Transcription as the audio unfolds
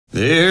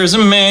There's a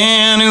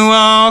man who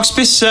walks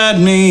beside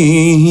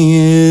me, he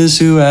is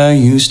who I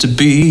used to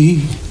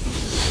be.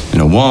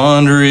 And I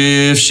wonder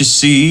if she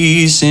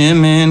sees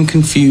him and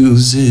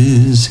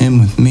confuses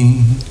him with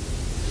me.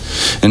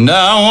 And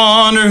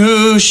I wonder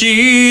who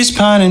she's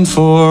pining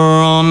for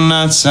on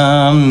nights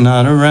I'm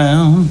not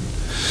around.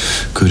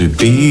 Could it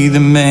be the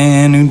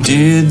man who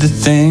did the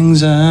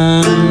things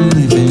I'm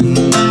living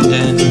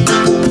in?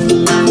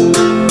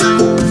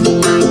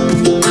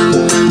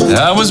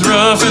 I was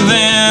rougher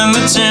than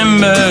the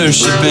timber,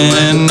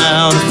 shipping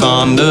out of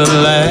Fond du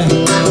Lac.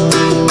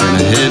 And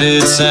I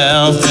headed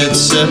south at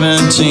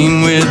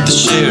 17 with the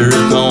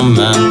sheriff on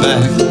my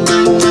back.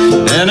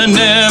 And I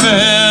never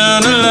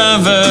held a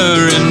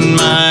lover in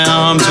my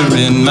arms or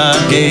in my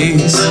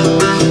gaze,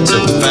 so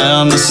I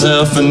found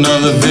myself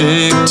another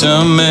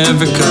victim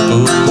every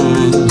couple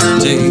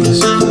of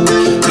days.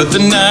 But the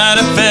night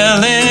I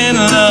fell in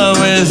love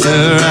with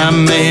her, I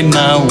made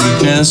my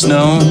weakness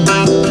known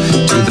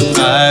to the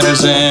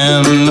fighters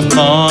and the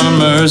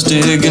farmers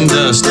digging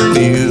dusty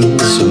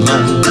fields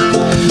alone.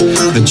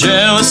 The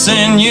jealous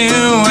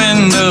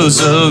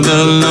innuendos of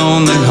the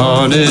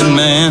lonely-hearted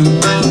man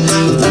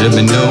let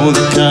me know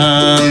the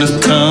kind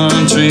of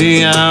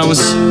country I was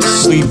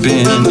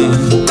sleeping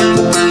in.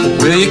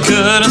 Well, you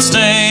couldn't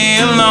stay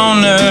a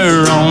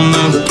loner on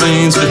the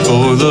plains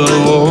before the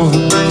war.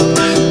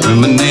 When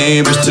my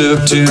neighbors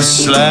took to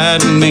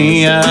sliding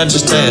me, I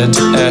just had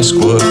to ask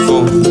what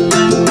for.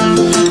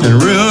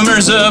 And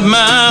rumors of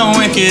my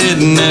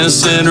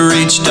wickedness had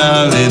reached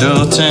our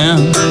little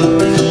town.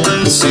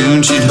 And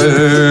soon she'd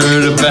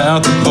heard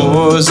about the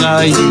boys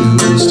I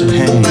used to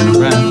hang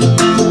around.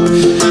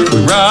 We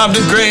robbed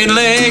a Great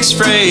Lakes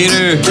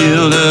freighter,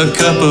 killed a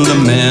couple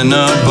of men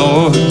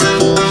aboard.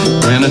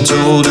 When I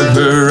told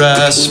her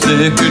eyes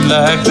flickered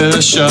like the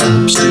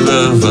sharp steel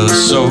of a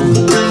sword.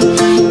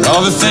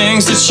 All the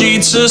things that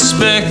she'd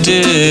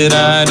suspected,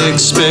 I'd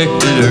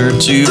expected her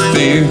to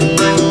fear,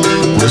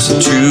 was the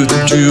truth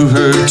that drew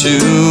her to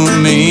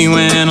me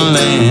when I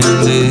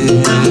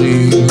landed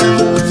here.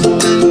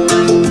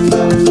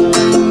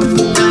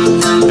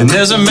 And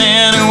there's a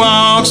man who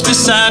walks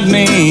beside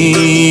me,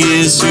 he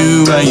is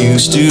who I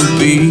used to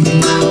be.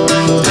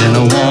 And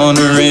I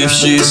wonder if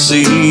she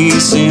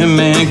sees him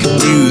and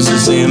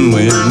confuses him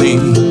with me.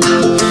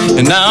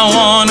 And I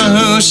wonder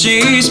who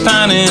she's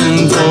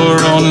pining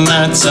for on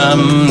nights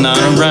I'm not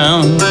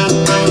around.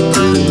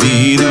 Could it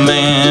be the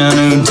man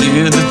who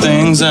did the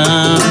things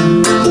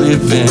I'm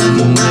living?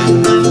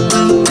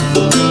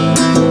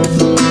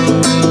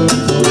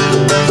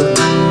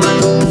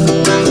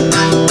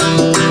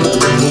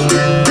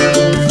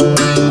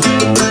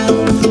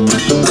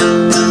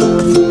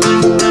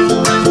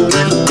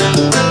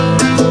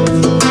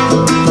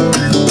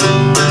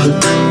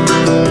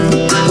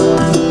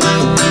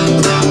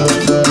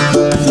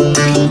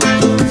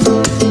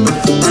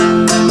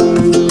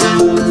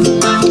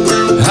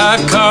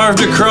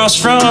 Across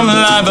from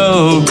live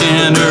oak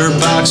and her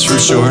box from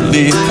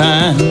short-leaf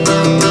pine,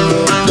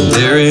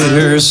 buried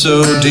her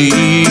so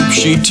deep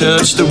she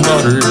touched the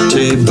water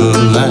table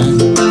line,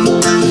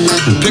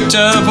 and picked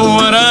up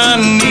what I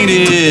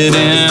needed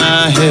and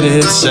I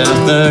headed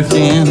south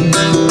again.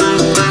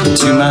 And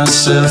to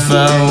myself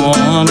I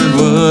wondered,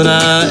 would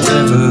I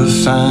ever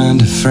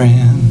find a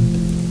friend?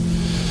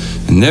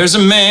 And there's a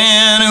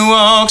man who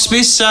walks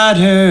beside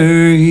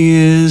her, he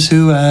is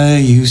who I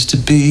used to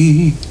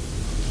be.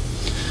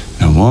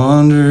 I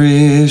wonder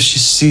if she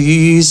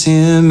sees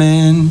him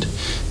and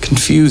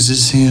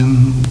confuses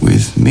him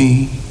with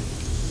me.